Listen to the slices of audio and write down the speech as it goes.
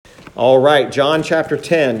All right, John chapter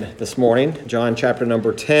 10 this morning, John chapter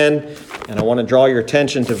number 10, and I want to draw your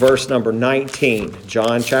attention to verse number 19.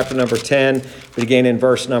 John chapter number 10, beginning in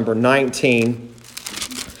verse number 19.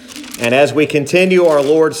 And as we continue our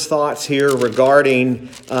Lord's thoughts here regarding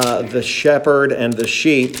the shepherd and the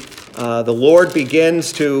sheep, the Lord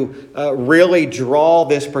begins to really draw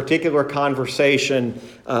this particular conversation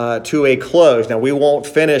to a close. Now, we won't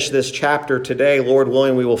finish this chapter today. Lord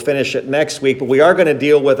willing, we will finish it next week. But we are going to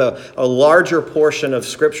deal with a larger portion of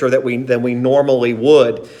Scripture than we normally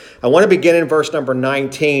would. I want to begin in verse number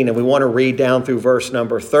 19, and we want to read down through verse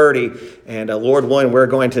number 30. And Lord willing, we're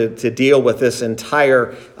going to deal with this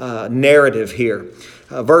entire narrative here.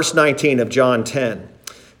 Verse 19 of John 10.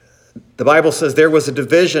 The Bible says, "There was a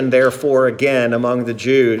division, therefore, again among the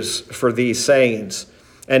Jews for these sayings.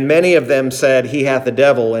 And many of them said, He hath the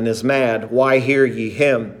devil and is mad. Why hear ye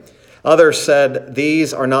him? Others said,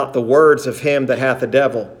 These are not the words of him that hath the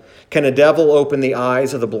devil. Can a devil open the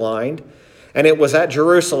eyes of the blind? And it was at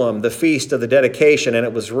Jerusalem, the feast of the dedication, and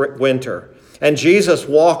it was winter. And Jesus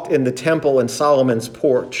walked in the temple in Solomon's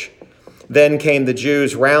porch. Then came the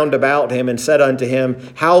Jews round about him and said unto him,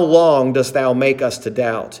 How long dost thou make us to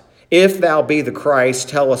doubt? If thou be the Christ,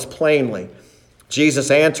 tell us plainly. Jesus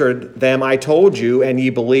answered them, I told you, and ye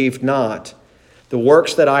believed not. The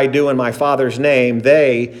works that I do in my Father's name,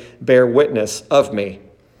 they bear witness of me.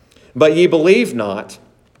 But ye believe not,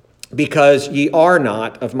 because ye are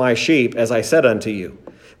not of my sheep, as I said unto you.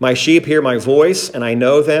 My sheep hear my voice, and I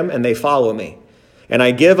know them, and they follow me. And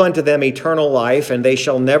I give unto them eternal life, and they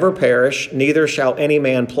shall never perish, neither shall any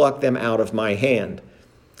man pluck them out of my hand.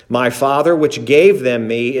 My Father, which gave them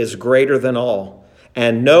me, is greater than all,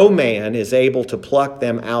 and no man is able to pluck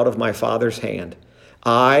them out of my Father's hand.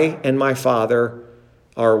 I and my Father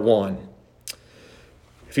are one."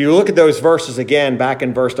 If you look at those verses again, back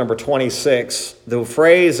in verse number 26, the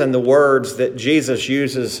phrase and the words that Jesus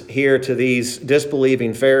uses here to these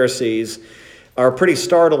disbelieving Pharisees are pretty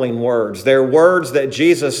startling words. They're words that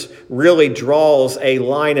Jesus really draws a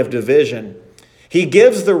line of division. He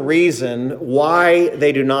gives the reason why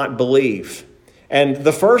they do not believe. And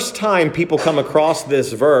the first time people come across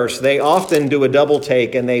this verse, they often do a double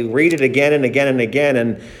take and they read it again and again and again.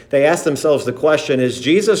 And they ask themselves the question, is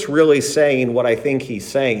Jesus really saying what I think he's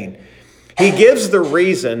saying? He gives the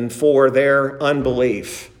reason for their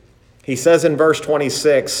unbelief. He says in verse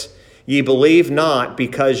 26, Ye believe not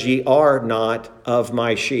because ye are not of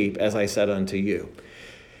my sheep, as I said unto you.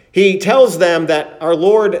 He tells them that our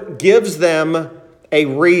Lord gives them a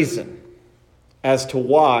reason as to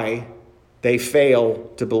why they fail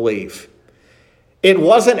to believe. It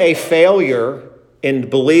wasn't a failure in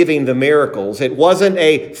believing the miracles. It wasn't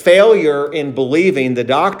a failure in believing the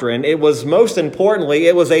doctrine. It was, most importantly,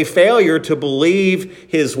 it was a failure to believe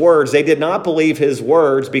his words. They did not believe his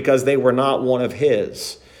words because they were not one of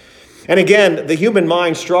his. And again, the human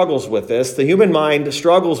mind struggles with this. The human mind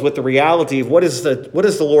struggles with the reality of what is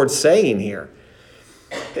the Lord saying here?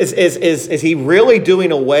 Is he really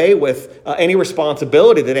doing away with any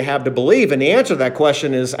responsibility that they have to believe? And the answer to that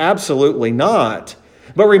question is absolutely not.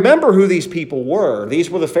 But remember who these people were. These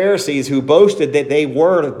were the Pharisees who boasted that they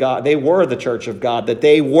were God, they were the church of God, that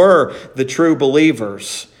they were the true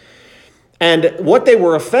believers. And what they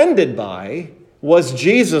were offended by was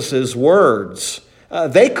Jesus' words.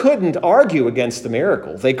 They couldn't argue against the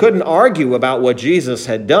miracle. They couldn't argue about what Jesus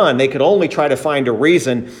had done. They could only try to find a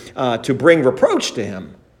reason to bring reproach to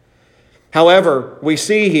him. However, we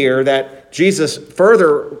see here that Jesus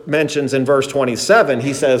further mentions in verse 27,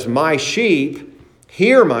 he says, My sheep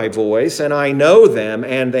hear my voice, and I know them,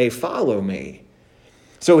 and they follow me.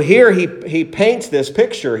 So here he paints this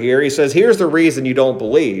picture here. He says, here's the reason you don't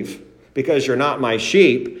believe, because you're not my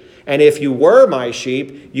sheep. And if you were my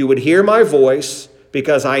sheep, you would hear my voice,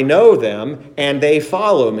 because I know them, and they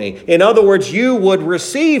follow me. In other words, you would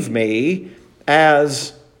receive me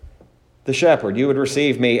as the shepherd. You would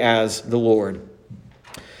receive me as the Lord.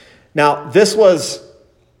 Now, this was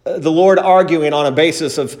the Lord arguing on a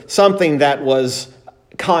basis of something that was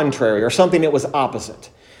contrary, or something that was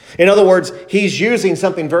opposite. In other words, he's using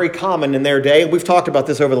something very common in their day. We've talked about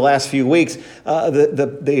this over the last few weeks,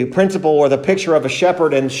 the principle or the picture of a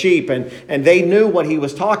shepherd and sheep, and they knew what he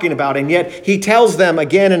was talking about, and yet he tells them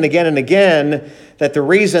again and again and again that the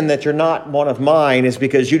reason that you're not one of mine is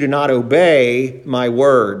because you do not obey my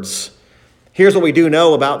words. Here's what we do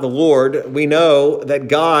know about the Lord. We know that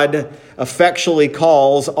God effectually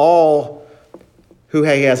calls all who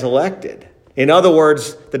he has elected. In other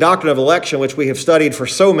words, the doctrine of election, which we have studied for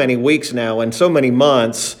so many weeks now and so many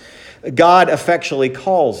months, God effectually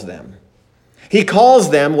calls them. He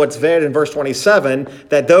calls them, what's there in verse 27,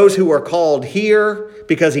 that those who are called hear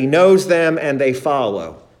because he knows them and they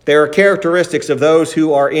follow. There are characteristics of those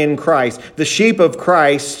who are in Christ. The sheep of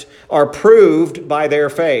Christ are proved by their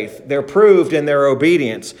faith. They're proved in their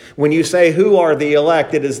obedience. When you say who are the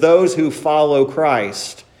elect, it is those who follow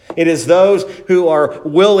Christ. It is those who are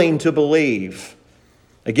willing to believe.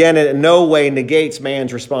 Again, it in no way negates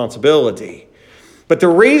man's responsibility. But the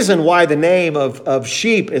reason why the name of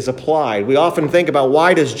sheep is applied, we often think about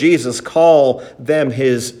why does Jesus call them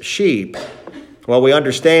his sheep? Well, we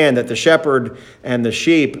understand that the shepherd and the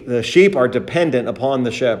sheep are dependent upon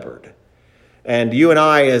the shepherd. And you and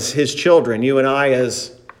I as his children, you and I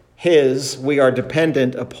as his, we are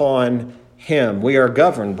dependent upon him. We are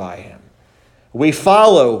governed by him. We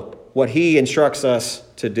follow what he instructs us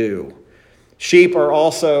to do. Sheep are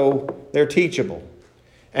also, they're teachable.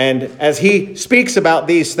 And as he speaks about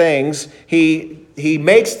these things, he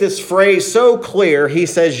makes this phrase so clear. He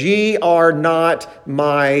says, "Ye are not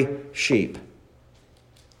my sheep."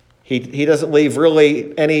 He doesn't leave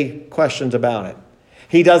really any questions about it.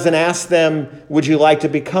 He doesn't ask them, "Would you like to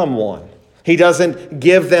become one?" He doesn't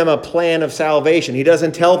give them a plan of salvation. He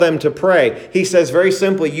doesn't tell them to pray. He says very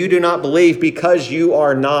simply, "You do not believe because you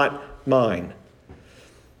are not mine."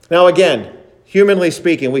 Now again, humanly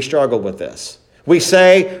speaking, we struggle with this. We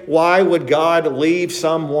say, why would God leave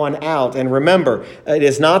someone out? And remember, it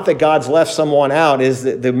is not that God's left someone out.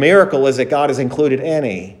 The miracle is that God has included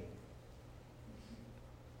any.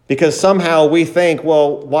 Because somehow we think,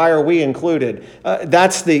 well, why are we included?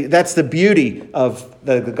 That's the beauty of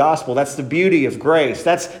the gospel. That's the beauty of grace.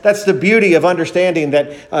 That's the beauty of understanding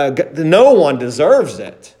that no one deserves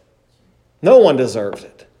it. No one deserves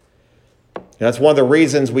it. And that's one of the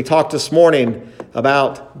reasons we talked this morning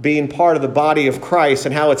about being part of the body of Christ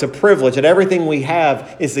and how it's a privilege, and everything we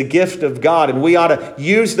have is the gift of God, and we ought to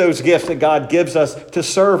use those gifts that God gives us to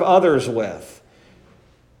serve others with.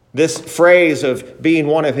 This phrase of being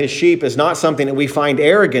one of his sheep is not something that we find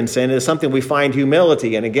arrogance in. It is something we find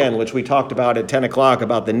humility in, again, which we talked about at 10 o'clock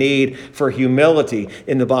about the need for humility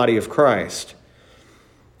in the body of Christ.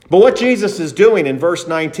 But what Jesus is doing in verse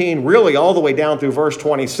 19, really all the way down through verse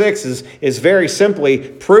 26, is very simply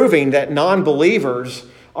proving that non-believers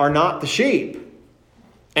are not the sheep.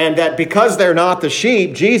 And that because they're not the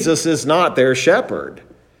sheep, Jesus is not their shepherd.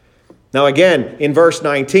 Now again, in verse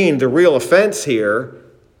 19, the real offense here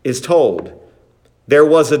is told. There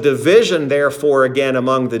was a division, therefore, again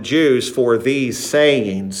among the Jews for these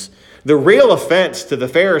sayings. The real offense to the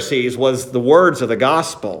Pharisees was the words of the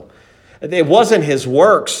gospel. It wasn't his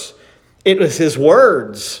works. It was his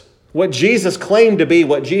words. What Jesus claimed to be,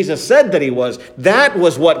 what Jesus said that he was. That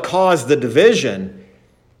was what caused the division.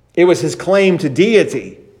 It was his claim to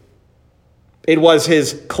deity. It was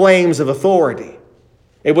his claims of authority.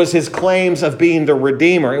 It was his claims of being the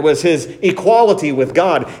Redeemer. It was his equality with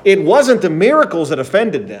God. It wasn't the miracles that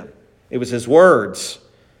offended them. It was his words.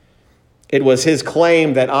 It was his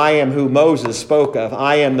claim that I am who Moses spoke of.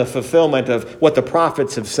 I am the fulfillment of what the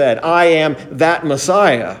prophets have said. I am that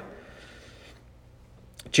Messiah.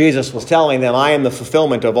 Jesus was telling them, I am the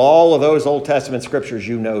fulfillment of all of those Old Testament scriptures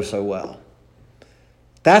you know so well.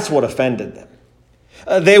 That's what offended them.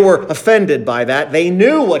 They were offended by that. They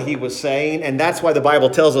knew what he was saying, and that's why the Bible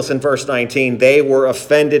tells us in verse 19, they were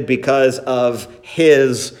offended because of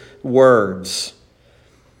his words.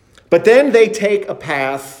 But then they take a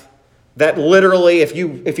path that literally, if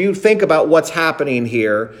you think about what's happening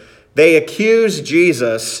here, they accuse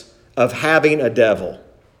Jesus of having a devil.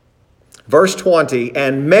 Verse 20,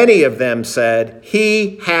 and many of them said,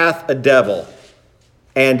 he hath a devil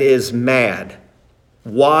and is mad.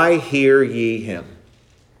 Why hear ye him?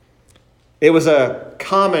 It was a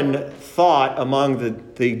common thought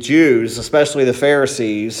among the Jews, especially the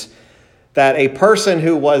Pharisees, that a person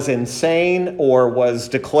who was insane or was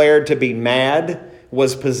declared to be mad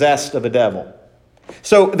was possessed of a devil.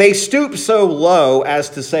 So they stoop so low as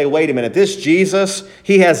to say, wait a minute, this Jesus,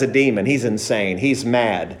 he has a demon. He's insane. He's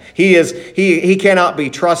mad. He cannot be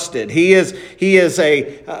trusted. He is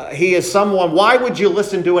someone. Why would you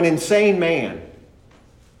listen to an insane man?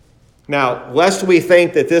 Now, lest we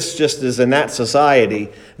think that this just is in that society,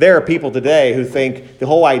 there are people today who think the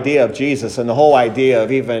whole idea of Jesus and the whole idea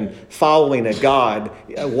of even following a God,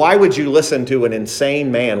 why would you listen to an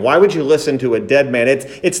insane man? Why would you listen to a dead man?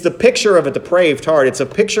 It's the picture of a depraved heart. It's a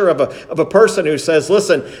picture of a person who says,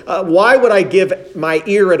 listen, why would I give my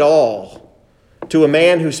ear at all to a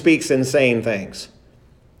man who speaks insane things?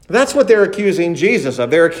 That's what they're accusing Jesus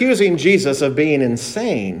of. They're accusing Jesus of being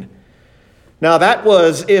insane. Now that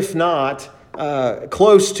was, if not,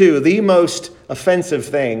 close to the most offensive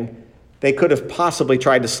thing they could have possibly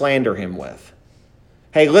tried to slander him with.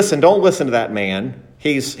 Hey, listen, don't listen to that man.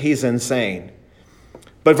 He's insane.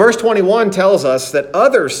 But verse 21 tells us that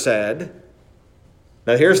others said,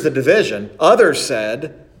 now here's the division, others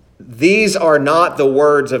said, these are not the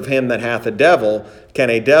words of him that hath a devil.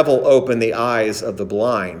 Can a devil open the eyes of the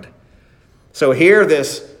blind? So here,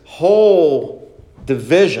 this whole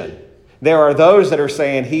division. There are those that are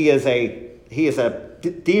saying he is a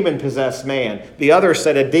demon-possessed man. The others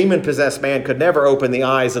said a demon-possessed man could never open the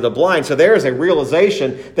eyes of the blind. So there is a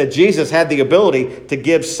realization that Jesus had the ability to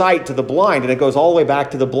give sight to the blind, and it goes all the way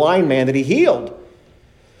back to the blind man that he healed.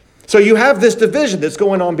 So you have this division that's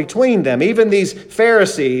going on between them. Even these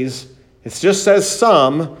Pharisees, it just says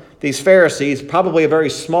some, these Pharisees, probably a very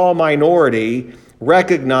small minority,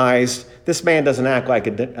 recognized this man doesn't act like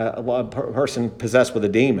a person possessed with a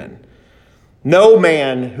demon. No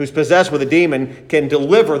man who's possessed with a demon can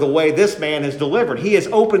deliver the way this man has delivered. He has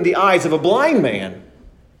opened the eyes of a blind man.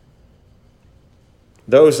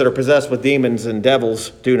 Those that are possessed with demons and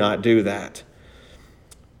devils do not do that.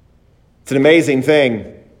 It's an amazing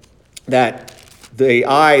thing that the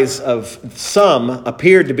eyes of some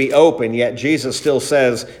appeared to be open, yet Jesus still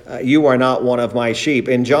says, you are not one of my sheep.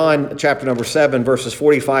 In John chapter number 7, verses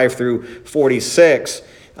 45 through 46,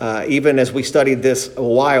 even as we studied this a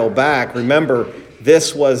while back, remember,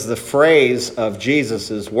 this was the phrase of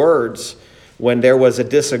Jesus' words when there was a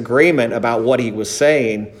disagreement about what he was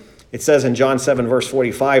saying. It says in John 7, verse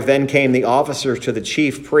 45, then came the officers to the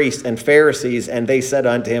chief priests and Pharisees, and they said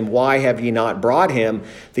unto him, why have ye not brought him?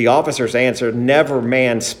 The officers answered, never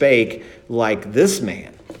man spake like this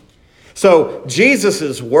man. So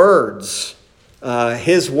Jesus' words,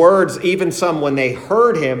 his words, even some when they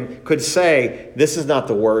heard him could say, this is not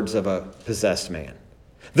the words of a possessed man.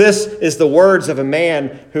 This is the words of a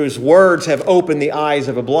man whose words have opened the eyes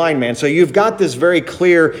of a blind man. So you've got this very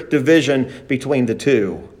clear division between the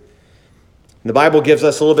two. The Bible gives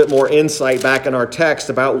us a little bit more insight back in our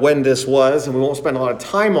text about when this was, and we won't spend a lot of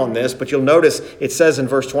time on this, but you'll notice it says in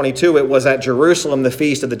verse 22, it was at Jerusalem, the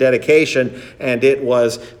feast of the dedication, and it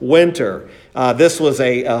was winter. This was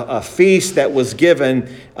a feast that was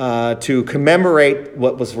given to commemorate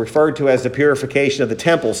what was referred to as the purification of the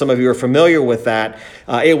temple. Some of you are familiar with that.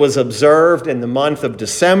 It was observed in the month of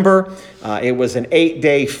December. It was an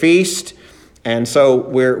 8-day feast. And so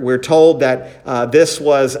we're told that this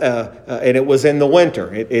was, and it was in the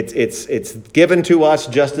winter. It's given to us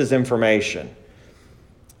just as information.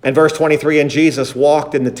 And verse 23, and Jesus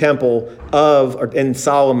walked in the temple in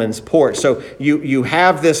Solomon's porch. So you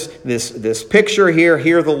have this picture here,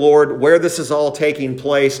 hear the Lord, where this is all taking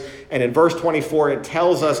place. And in verse 24, it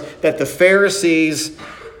tells us that the Pharisees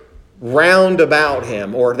round about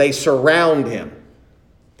him, or they surround him.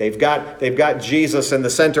 They've got Jesus in the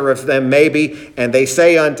center of them maybe, and they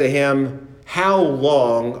say unto him, how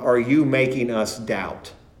long are you making us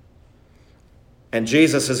doubt? And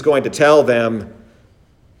Jesus is going to tell them,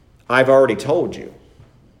 I've already told you.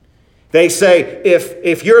 They say,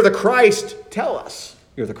 if you're the Christ, tell us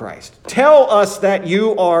you're the Christ. Tell us that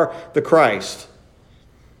you are the Christ.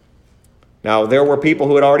 Now, there were people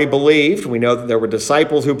who had already believed. We know that there were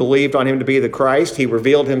disciples who believed on him to be the Christ. He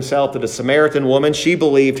revealed himself to the Samaritan woman. She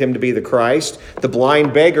believed him to be the Christ. The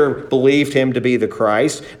blind beggar believed him to be the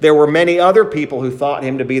Christ. There were many other people who thought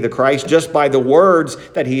him to be the Christ just by the words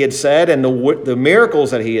that he had said and the miracles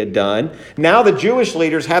that he had done. Now the Jewish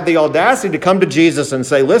leaders had the audacity to come to Jesus and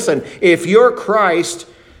say, listen, if you're Christ,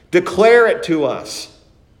 declare it to us.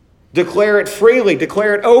 Declare it freely.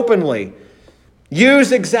 Declare it openly.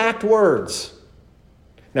 Use exact words.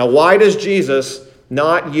 Now, why does Jesus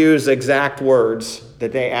not use exact words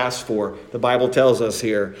that they asked for? The Bible tells us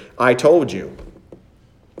here, I told you.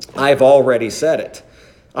 I've already said it.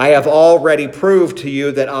 I have already proved to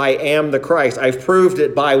you that I am the Christ. I've proved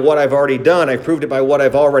it by what I've already done. I've proved it by what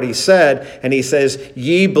I've already said. And he says,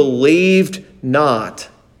 ye believed not.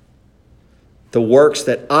 The works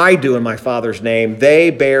that I do in my Father's name, they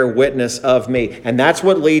bear witness of me. And that's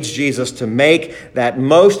what leads Jesus to make that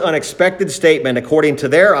most unexpected statement, according to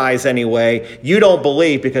their eyes anyway, you don't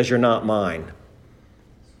believe because you're not mine.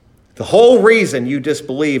 The whole reason you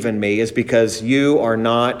disbelieve in me is because you are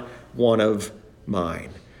not one of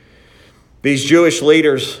mine. These Jewish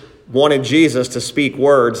leaders wanted Jesus to speak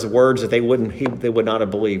words, the words that they would not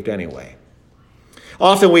have believed anyway.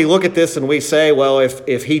 Often we look at this and we say, well,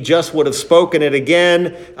 if he just would have spoken it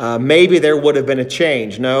again, maybe there would have been a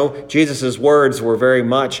change. No, Jesus' words were very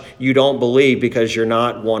much, you don't believe because you're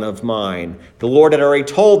not one of mine. The Lord had already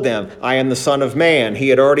told them, I am the Son of Man. He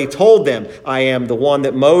had already told them, I am the one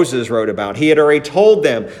that Moses wrote about. He had already told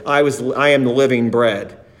them, I am the living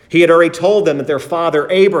bread. He had already told them that their father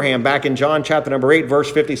Abraham, back in John chapter number 8,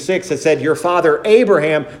 verse 56, had said, your father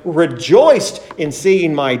Abraham rejoiced in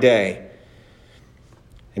seeing my day.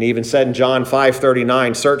 And he even said in John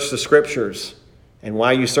 5:39, search the Scriptures, and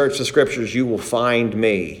while you search the Scriptures, you will find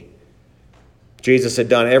me. Jesus had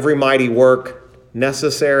done every mighty work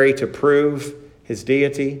necessary to prove his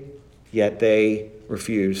deity, yet they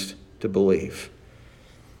refused to believe.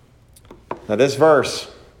 Now this verse,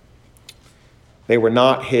 they were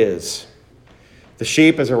not his. The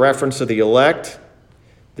sheep is a reference to the elect.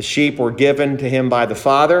 The sheep were given to him by the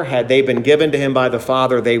Father. Had they been given to him by the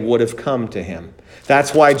Father, they would have come to him.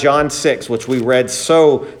 That's why John 6, which we read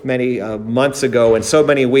so many months ago and so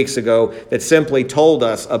many weeks ago, that simply told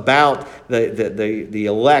us about the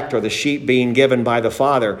elect or the sheep being given by the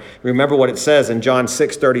Father. Remember what it says in John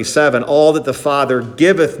 6:37, all that the Father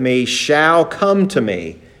giveth me shall come to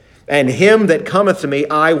me, and him that cometh to me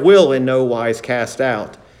I will in no wise cast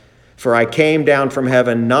out. For I came down from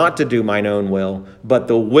heaven not to do mine own will, but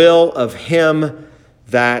the will of him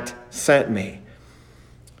that sent me.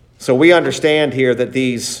 So we understand here that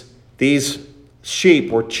these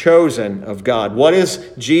sheep were chosen of God. What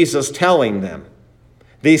is Jesus telling them?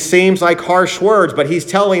 These seems like harsh words, but he's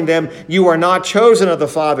telling them, you are not chosen of the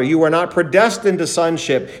Father. You are not predestined to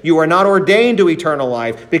sonship. You are not ordained to eternal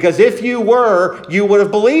life, because if you were, you would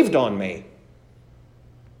have believed on me.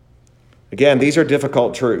 Again, these are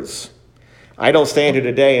difficult truths. I don't stand here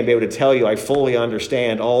today and be able to tell you I fully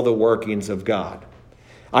understand all the workings of God.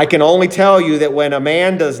 I can only tell you that when a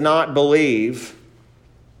man does not believe,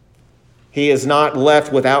 he is not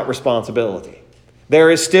left without responsibility. There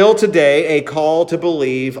is still today a call to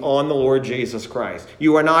believe on the Lord Jesus Christ.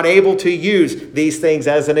 You are not able to use these things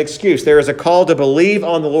as an excuse. There is a call to believe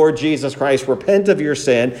on the Lord Jesus Christ, repent of your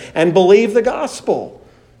sin, and believe the gospel.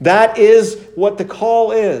 That is what the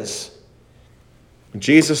call is.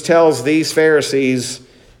 Jesus tells these Pharisees,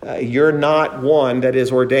 you're not one that is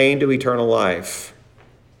ordained to eternal life.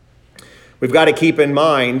 We've got to keep in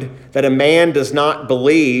mind that a man does not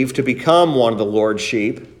believe to become one of the Lord's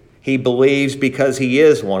sheep. He believes because he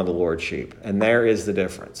is one of the Lord's sheep. And there is the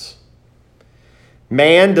difference.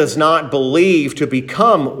 Man does not believe to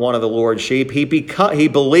become one of the Lord's sheep. He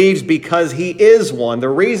believes because he is one. The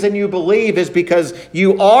reason you believe is because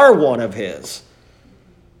you are one of his.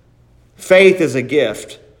 Faith is a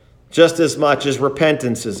gift, just as much as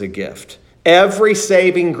repentance is a gift. Every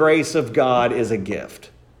saving grace of God is a gift.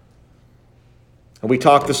 And we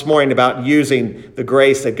talked this morning about using the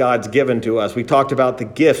grace that God's given to us. We talked about the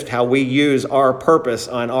gift, how we use our purpose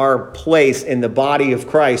on our place in the body of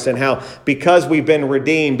Christ, and how because we've been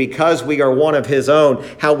redeemed, because we are one of his own,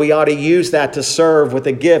 how we ought to use that to serve with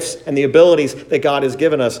the gifts and the abilities that God has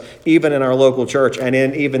given us, even in our local church and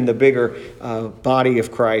in even the bigger body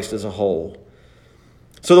of Christ as a whole.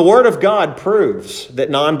 So the Word of God proves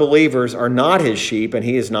that non-believers are not his sheep and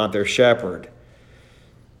he is not their shepherd.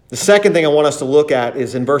 The second thing I want us to look at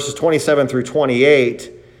is in verses 27 through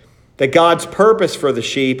 28, that God's purpose for the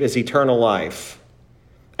sheep is eternal life,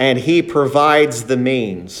 and he provides the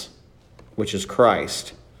means, which is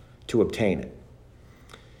Christ, to obtain it.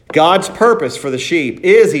 God's purpose for the sheep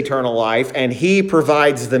is eternal life, and he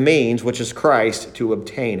provides the means, which is Christ, to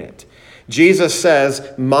obtain it. Jesus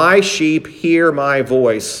says, my sheep hear my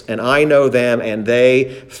voice, and I know them, and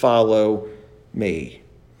they follow me.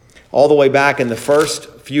 All the way back in the first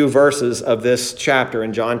few verses of this chapter,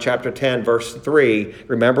 in John chapter 10, verse 3,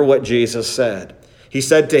 remember what Jesus said. He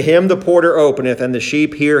said, to him the porter openeth, and the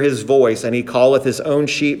sheep hear his voice, and he calleth his own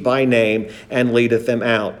sheep by name, and leadeth them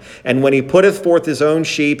out. And when he putteth forth his own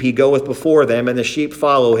sheep, he goeth before them, and the sheep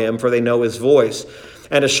follow him, for they know his voice.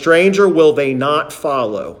 And a stranger will they not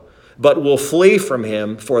follow, but will flee from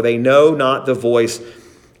him, for they know not the voice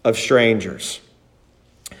of strangers.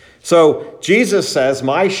 So Jesus says,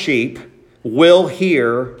 my sheep will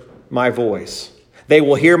hear my voice. They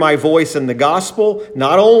will hear my voice in the gospel,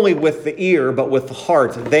 not only with the ear, but with the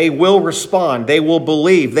heart. They will respond. They will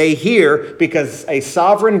believe. They hear because a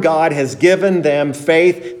sovereign God has given them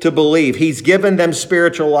faith to believe. He's given them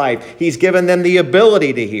spiritual life. He's given them the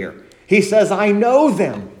ability to hear. He says, I know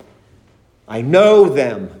them. I know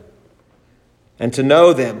them. And to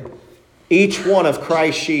know them, each one of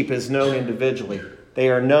Christ's sheep is known individually. They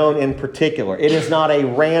are known in particular. It is not a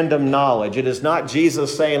random knowledge. It is not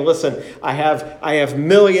Jesus saying, listen, I have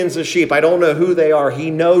millions of sheep. I don't know who they are. He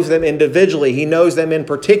knows them individually. He knows them in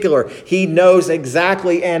particular. He knows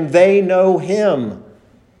exactly, and they know him.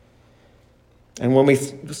 And when we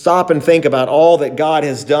stop and think about all that God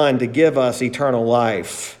has done to give us eternal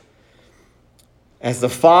life, as the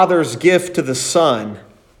Father's gift to the Son,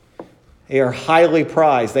 they are highly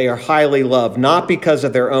prized. They are highly loved, not because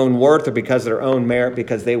of their own worth or because of their own merit,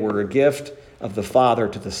 because they were a gift of the Father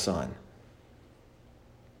to the Son.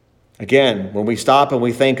 Again, when we stop and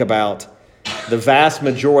we think about the vast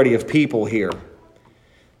majority of people here,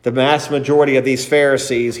 the vast majority of these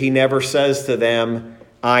Pharisees, he never says to them,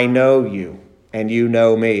 I know you and you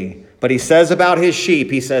know me. But he says about his sheep,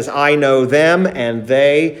 he says, I know them and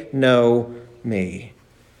they know me.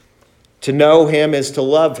 To know him is to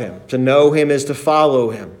love him. To know him is to follow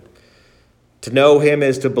him. To know him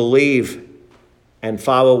is to believe and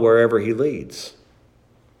follow wherever he leads.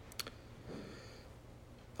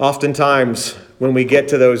 Oftentimes, when we get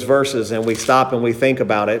to those verses and we stop and we think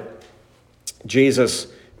about it, Jesus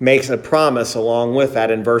makes a promise along with that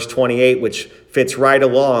in verse 28, which fits right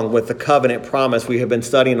along with the covenant promise we have been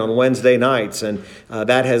studying on Wednesday nights, and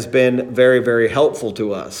that has been very, very helpful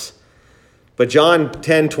to us. But John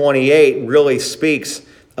 10:28 really speaks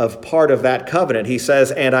of part of that covenant. He says,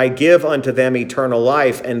 and I give unto them eternal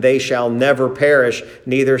life, and they shall never perish,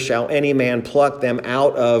 neither shall any man pluck them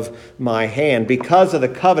out of my hand. Because of the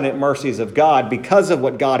covenant mercies of God, because of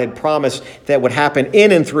what God had promised that would happen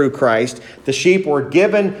in and through Christ, the sheep were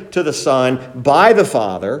given to the Son by the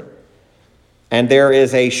Father, and there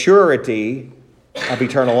is a surety of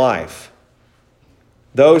eternal life.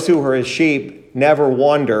 Those who are his sheep never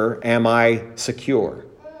wonder, am I secure?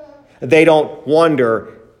 They don't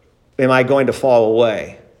wonder, am I going to fall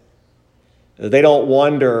away? They don't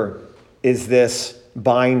wonder, is this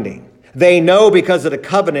binding? They know because of the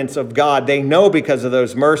covenants of God. They know because of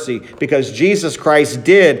those mercy, because Jesus Christ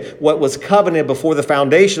did what was covenanted before the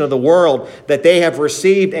foundation of the world, that they have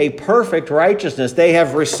received a perfect righteousness. They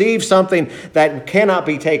have received something that cannot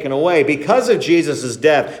be taken away because of Jesus'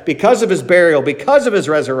 death, because of his burial, because of his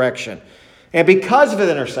resurrection. And because of his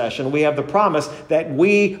intercession, we have the promise that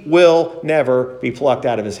we will never be plucked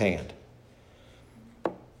out of his hand.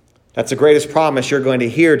 That's the greatest promise you're going to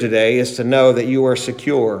hear today, is to know that you are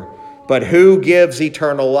secure. But who gives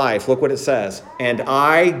eternal life? Look what it says. And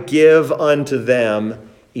I give unto them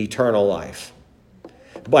eternal life.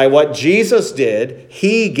 By what Jesus did,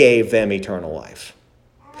 he gave them eternal life.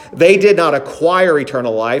 They did not acquire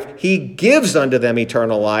eternal life. He gives unto them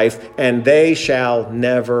eternal life, and they shall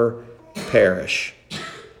never perish.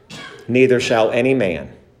 Neither shall any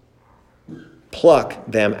man pluck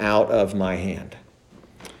them out of my hand.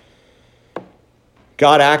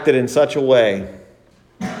 God acted in such a way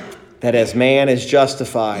that as man is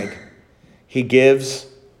justified, he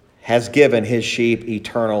has given his sheep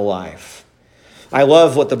eternal life. I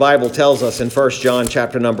love what the Bible tells us in 1 John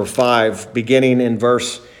chapter number 5, beginning in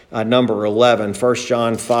verse number 11. 1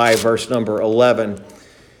 John 5, verse number 11.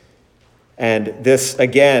 And this,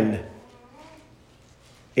 again,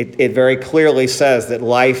 it very clearly says that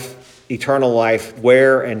life, eternal life,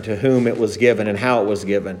 where and to whom it was given and how it was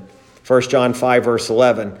given. 1 John 5, verse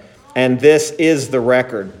 11. And this is the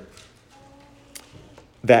record,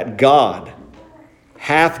 that God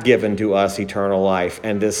hath given to us eternal life,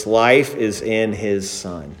 and this life is in his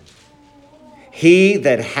Son. He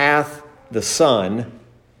that hath the Son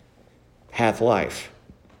hath life,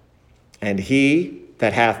 and he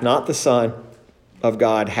that hath not the Son of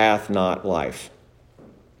God hath not life.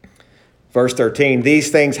 Verse 13, these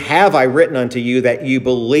things have I written unto you, that you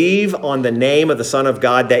believe on the name of the Son of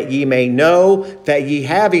God, that ye may know that ye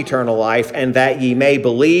have eternal life, and that ye may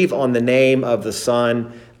believe on the name of the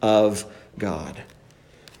Son of God.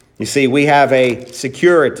 You see, we have a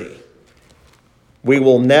security. We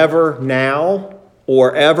will never now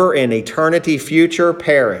or ever in eternity future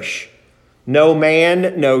perish. No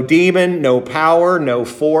man, no demon, no power, no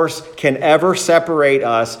force can ever separate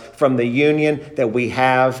us from the union that we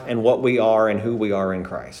have and what we are and who we are in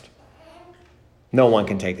Christ. No one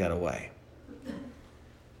can take that away.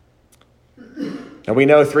 And we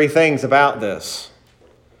know three things about this.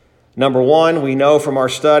 Number one, we know from our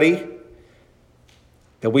study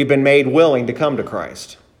that we've been made willing to come to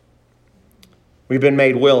Christ. We've been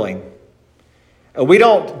made willing. We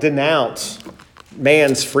don't denounce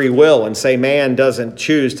man's free will and say man doesn't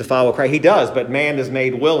choose to follow Christ. He does, but man is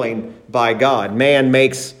made willing by God. Man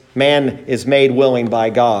is made willing by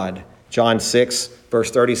God. John 6,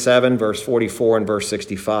 verse 37, verse 44, and verse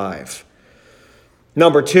 65.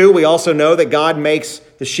 Number two, we also know that God makes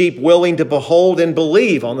the sheep willing to behold and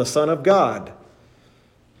believe on the Son of God.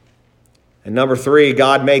 And number three,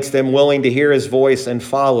 God makes them willing to hear his voice and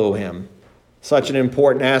follow him. Such an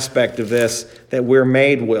important aspect of this, that we're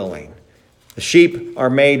made willing. The sheep are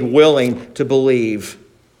made willing to believe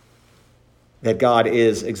that God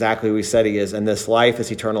is exactly who he said he is, and this life,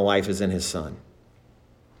 this eternal life, is in his Son.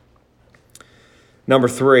 Number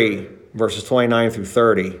three, verses 29 through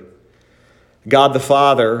 30. God the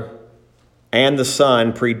Father and the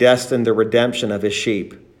Son predestined the redemption of his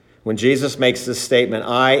sheep. When Jesus makes this statement,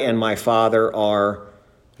 I and my Father are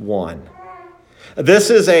one. This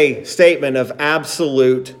is a statement of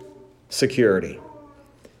absolute security.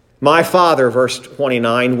 My Father, verse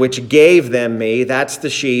 29, which gave them me, that's the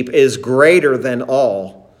sheep, is greater than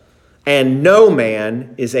all, and no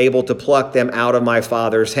man is able to pluck them out of my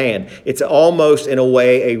Father's hand. It's almost, in a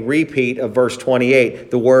way, a repeat of verse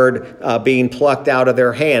 28, the word being plucked out of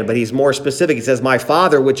their hand. But he's more specific. He says, my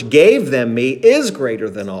Father, which gave them me, is greater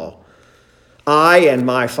than all. I and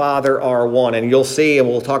my Father are one. And you'll see, and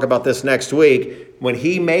we'll talk about this next week, when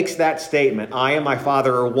he makes that statement, I and my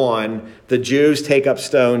Father are one, the Jews take up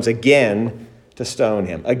stones again to stone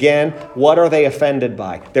him. Again, what are they offended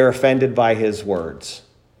by? They're offended by his words.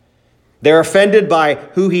 They're offended by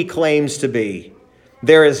who he claims to be.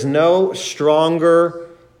 There is no stronger,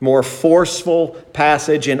 more forceful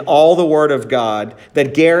passage in all the Word of God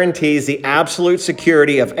that guarantees the absolute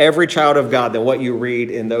security of every child of God than what you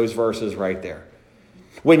read in those verses right there.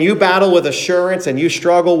 When you battle with assurance and you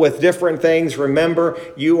struggle with different things, remember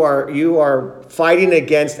you are fighting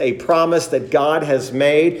against a promise that God has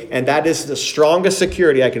made, and that is the strongest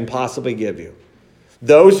security I can possibly give you.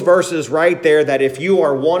 Those verses right there, that if you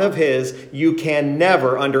are one of his, you can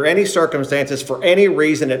never, under any circumstances, for any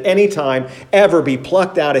reason, at any time, ever be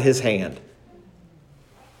plucked out of his hand.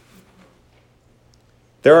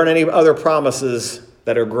 There aren't any other promises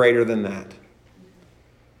that are greater than that.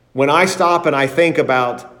 When I stop and I think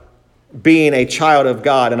about being a child of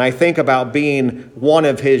God, and I think about being one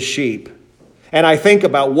of his sheep, and I think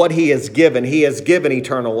about what he has given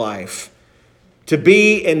eternal life. To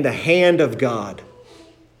be in the hand of God,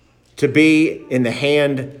 to be in the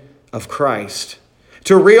hand of Christ,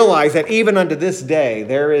 to realize that even unto this day,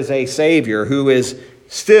 there is a Savior who is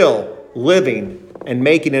still living and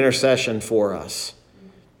making intercession for us.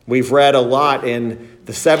 We've read a lot in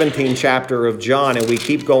the 17th chapter of John, and we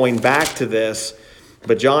keep going back to this.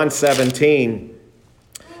 But John 17,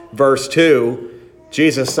 verse 2,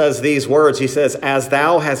 Jesus says these words. He says, as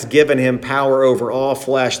thou hast given him power over all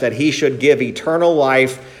flesh, that he should give eternal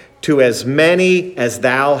life to as many as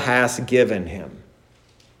thou hast given him.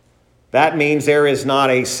 That means there is not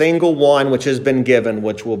a single one which has been given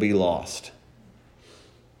which will be lost.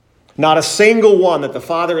 Not a single one that the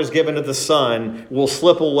Father has given to the Son will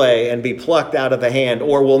slip away and be plucked out of the hand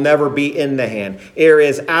or will never be in the hand. There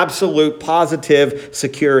is absolute positive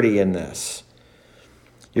security in this.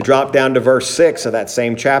 You drop down to verse 6 of that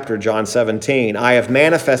same chapter, John 17. I have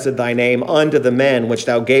manifested thy name unto the men which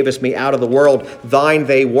thou gavest me out of the world. Thine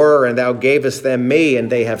they were, and thou gavest them me, and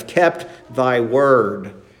they have kept thy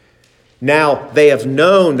word. Now they have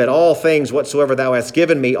known that all things whatsoever thou hast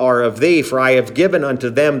given me are of thee, for I have given unto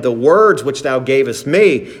them the words which thou gavest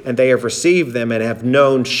me, and they have received them, and have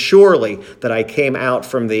known surely that I came out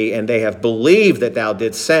from thee, and they have believed that thou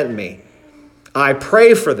didst send me. I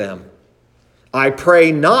pray for them. I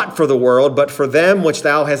pray not for the world, but for them which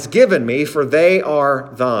thou hast given me, for they are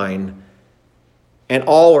thine, and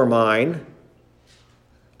all are mine.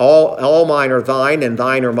 All mine are thine, and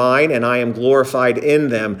thine are mine, and I am glorified in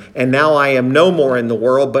them. And now I am no more in the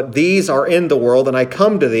world, but these are in the world, and I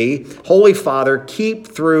come to thee. Holy Father, keep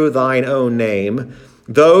through thine own name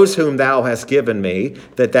those whom thou hast given me,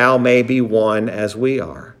 that thou may be one as we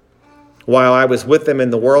are. While I was with them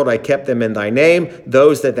in the world, I kept them in thy name.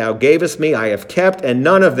 Those that thou gavest me I have kept, and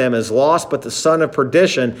none of them is lost, but the son of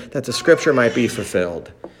perdition, that the scripture might be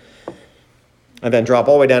fulfilled. And then drop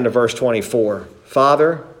all the way down to verse 24.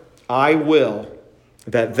 Father, I will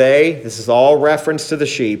that they, this is all reference to the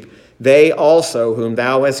sheep, they also whom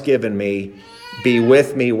thou hast given me, be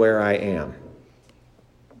with me where I am,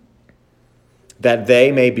 that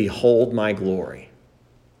they may behold my glory,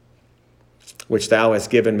 which thou hast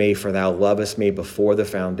given me, for thou lovest me before the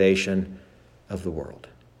foundation of the world.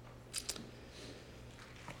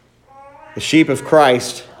 The sheep of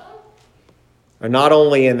Christ are not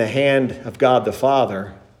only in the hand of God the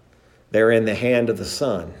Father, they're in the hand of the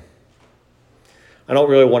Son. I don't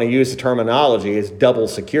really want to use the terminology as double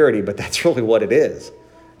security, but that's really what it is.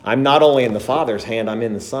 I'm not only in the Father's hand, I'm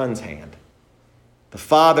in the Son's hand. The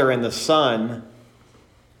Father and the Son,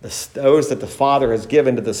 those that the Father has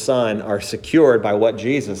given to the Son, are secured by what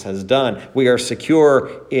Jesus has done. We are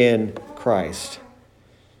secure in Christ.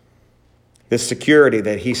 This security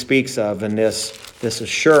that he speaks of and this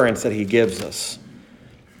assurance that he gives us.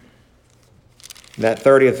 In that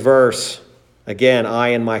 30th verse, again, I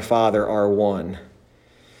and my Father are one.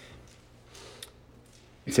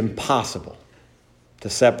 It's impossible to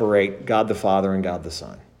separate God the Father and God the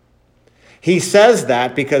Son. He says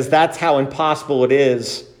that because that's how impossible it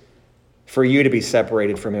is for you to be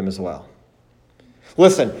separated from him as well.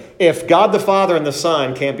 Listen, if God the Father and the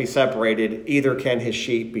Son can't be separated, either can his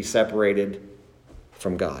sheep be separated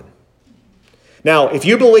from God. Now, if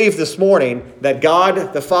you believe this morning that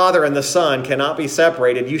God, the Father, and the Son cannot be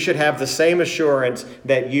separated, you should have the same assurance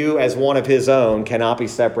that you, as one of his own, cannot be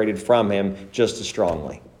separated from him just as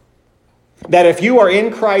strongly. That if you are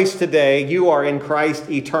in Christ today, you are in Christ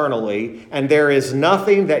eternally, and there is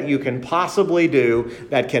nothing that you can possibly do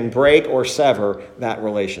that can break or sever that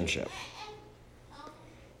relationship.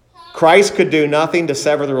 Christ could do nothing to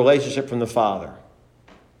sever the relationship from the Father.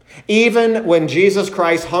 Even when Jesus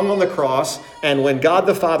Christ hung on the cross and when God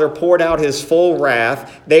the Father poured out his full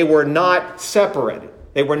wrath, they were not separated.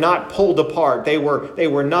 They were not pulled apart. They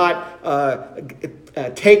were not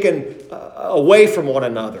taken away from one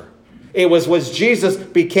another. It was Jesus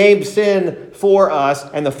became sin for us,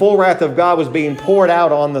 and the full wrath of God was being poured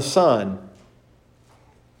out on the Son.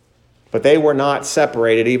 But they were not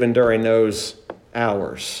separated even during those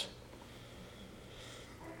hours.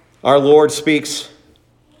 Our Lord speaks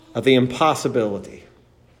of the impossibility.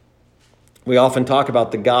 We often talk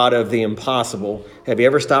about the God of the impossible. Have you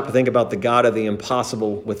ever stopped to think about the God of the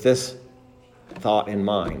impossible with this thought in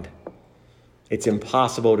mind? It's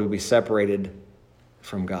impossible to be separated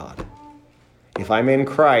from God. If I'm in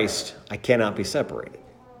Christ, I cannot be separated.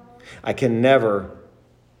 I can never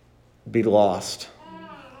be lost.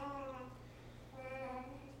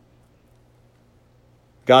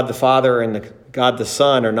 God the Father and God the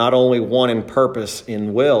Son are not only one in purpose,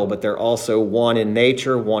 in will, but they're also one in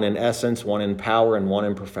nature, one in essence, one in power, and one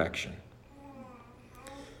in perfection.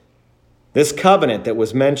 This covenant that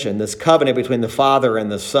was mentioned, this covenant between the Father and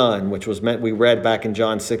the Son, which was meant, we read back in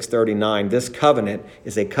John 6:39, this covenant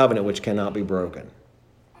is a covenant which cannot be broken.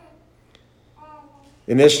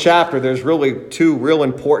 In this chapter, there's really two real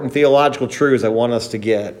important theological truths I want us to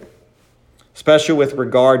get, especially with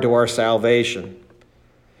regard to our salvation.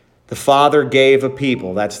 The Father gave a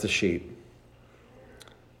people, that's the sheep,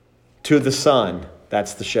 to the Son,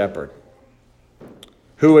 that's the shepherd,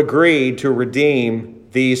 who agreed to redeem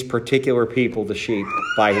these particular people, the sheep,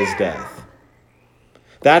 by his death.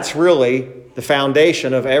 That's really the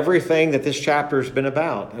foundation of everything that this chapter has been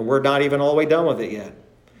about, and we're not even all the way done with it yet.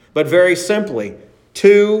 But very simply,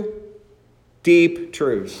 two deep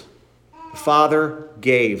truths. The Father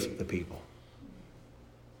gave the people.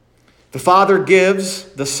 The Father gives,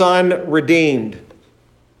 the Son redeemed.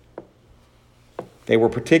 They were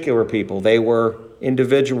particular people. They were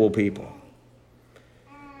individual people.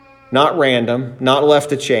 Not random, not left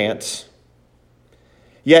to chance.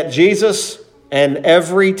 Yet Jesus, and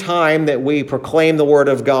every time that we proclaim the word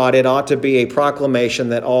of God, it ought to be a proclamation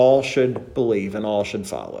that all should believe and all should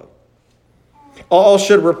follow. All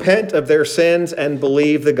should repent of their sins and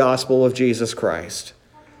believe the gospel of Jesus Christ.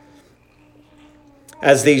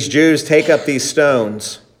 As these Jews take up these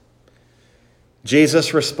stones,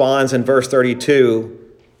 Jesus responds in verse 32.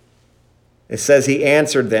 It says he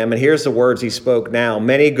answered them, and here's the words he spoke now.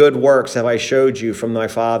 Many good works have I showed you from my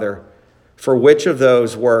Father. For which of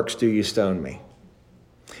those works do you stone me?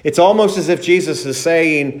 It's almost as if Jesus is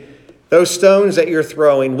saying, those stones that you're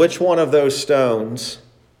throwing, which one of those stones,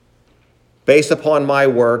 based upon my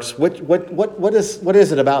works, what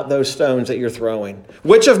is it about those stones that you're throwing?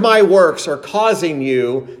 Which of my works are causing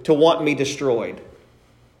you to want me destroyed?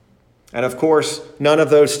 And of course, none of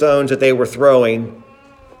those stones that they were throwing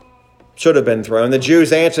should have been thrown. The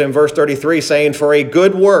Jews answered in verse 33, saying, for a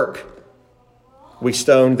good work we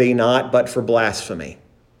stoned thee not, but for blasphemy.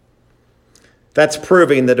 That's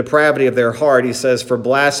proving the depravity of their heart. He says, for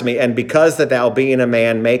blasphemy, and because that thou being a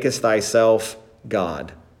man makest thyself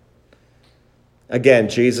God. Again,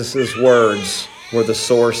 Jesus' words were the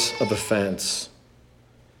source of offense.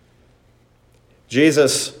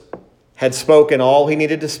 Jesus had spoken all he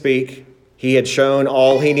needed to speak. He had shown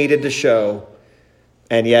all he needed to show.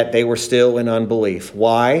 And yet they were still in unbelief.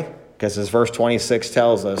 Why? Because as verse 26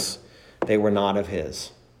 tells us, they were not of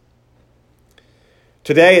his.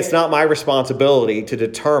 Today, it's not my responsibility to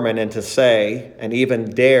determine and to say, and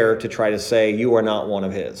even dare to try to say, you are not one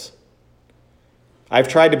of his. I've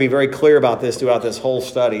tried to be very clear about this throughout this whole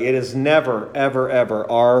study. It is never, ever,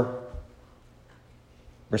 ever our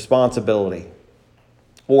responsibility.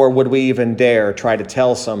 Or would we even dare try to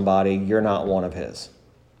tell somebody you're not one of his?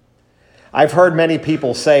 I've heard many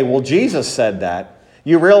people say, well, Jesus said that.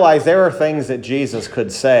 You realize there are things that Jesus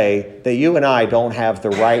could say that you and I don't have the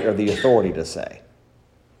right or the authority to say.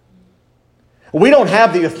 We don't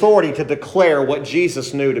have the authority to declare what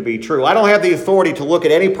Jesus knew to be true. I don't have the authority to look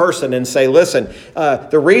at any person and say, listen,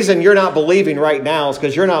 the reason you're not believing right now is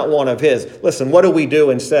because you're not one of his. Listen, what do we do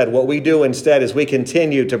instead? What we do instead is we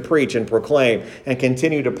continue to preach and proclaim and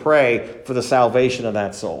continue to pray for the salvation of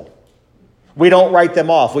that soul. We don't write them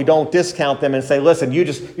off. We don't discount them and say, listen,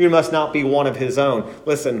 you must not be one of his own.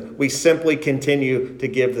 Listen, we simply continue to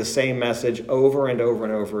give the same message over and over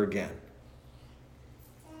and over again.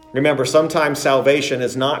 Remember, sometimes salvation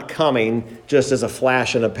is not coming just as a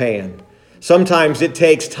flash in a pan. Sometimes it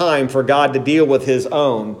takes time for God to deal with his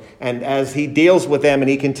own. And as he deals with them and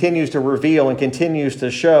he continues to reveal and continues to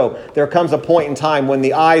show, there comes a point in time when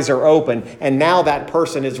the eyes are open and now that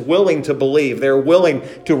person is willing to believe. They're willing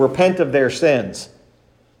to repent of their sins.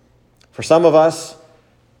 For some of us,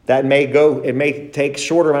 it may take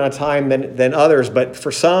shorter amount of time than others, but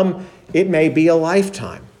for some, it may be a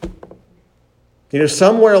lifetime.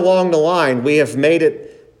 Somewhere along the line,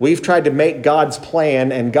 we've tried to make God's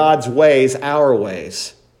plan and God's ways our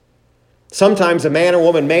ways. Sometimes a man or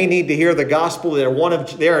woman may need to hear the gospel.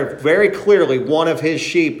 They're very clearly one of his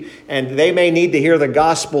sheep, and they may need to hear the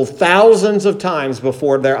gospel thousands of times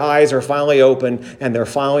before their eyes are finally opened and they're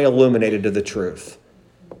finally illuminated to the truth.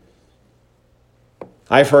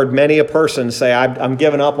 I've heard many a person say, I'm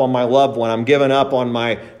giving up on my loved one. I'm giving up on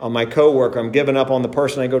my coworker. I'm giving up on the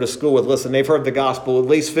person I go to school with. Listen, they've heard the gospel at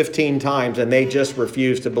least 15 times and they just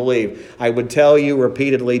refuse to believe. I would tell you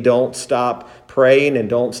repeatedly, don't stop praying and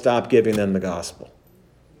don't stop giving them the gospel.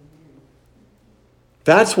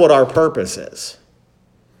 That's what our purpose is.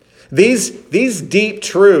 These deep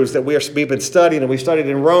truths that we've been studying, and we studied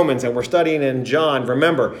in Romans and we're studying in John,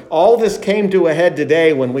 remember, all this came to a head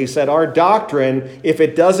today when we said our doctrine, if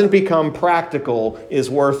it doesn't become practical, is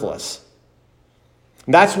worthless.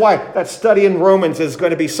 And that's why that study in Romans is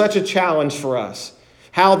going to be such a challenge for us.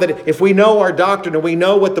 How that if we know our doctrine and we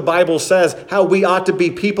know what the Bible says, how we ought to be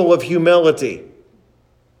people of humility.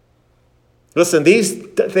 Listen, these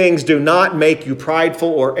things do not make you prideful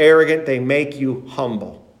or arrogant. They make you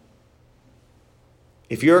humble.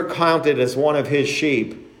 If you're counted as one of his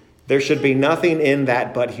sheep, there should be nothing in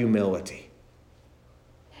that but humility.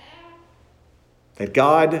 That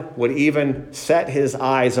God would even set his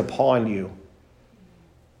eyes upon you.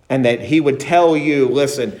 And that he would tell you,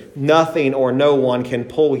 listen, nothing or no one can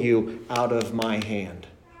pull you out of my hand.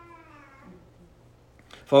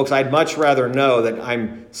 Folks, I'd much rather know that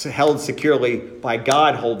I'm held securely by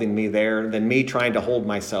God holding me there than me trying to hold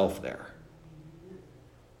myself there.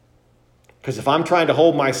 Because if I'm trying to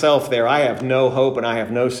hold myself there, I have no hope and I have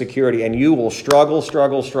no security. And you will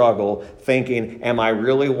struggle thinking, am I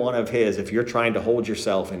really one of his if you're trying to hold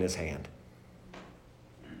yourself in his hand?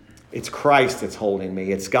 It's Christ that's holding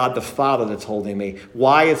me. It's God the Father that's holding me.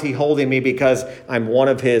 Why is he holding me? Because I'm one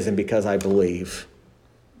of his and because I believe.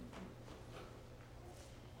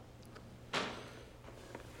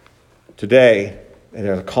 Today,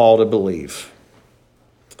 there's a call to believe.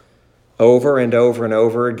 Over and over and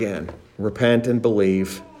over again. Repent and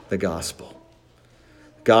believe the gospel.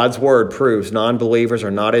 God's word proves non-believers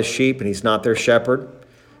are not his sheep and he's not their shepherd.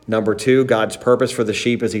 Number 2, God's purpose for the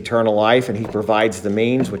sheep is eternal life and he provides the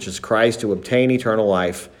means, which is Christ, to obtain eternal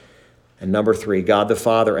life. And number 3, God the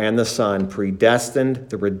Father and the Son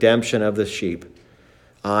predestined the redemption of the sheep.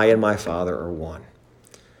 I and my Father are one.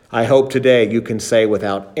 I hope today you can say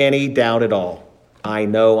without any doubt at all, I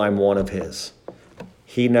know I'm one of his.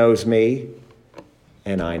 He knows me.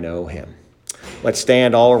 And I know him. Let's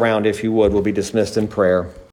stand all around, if you would. We'll be dismissed in prayer.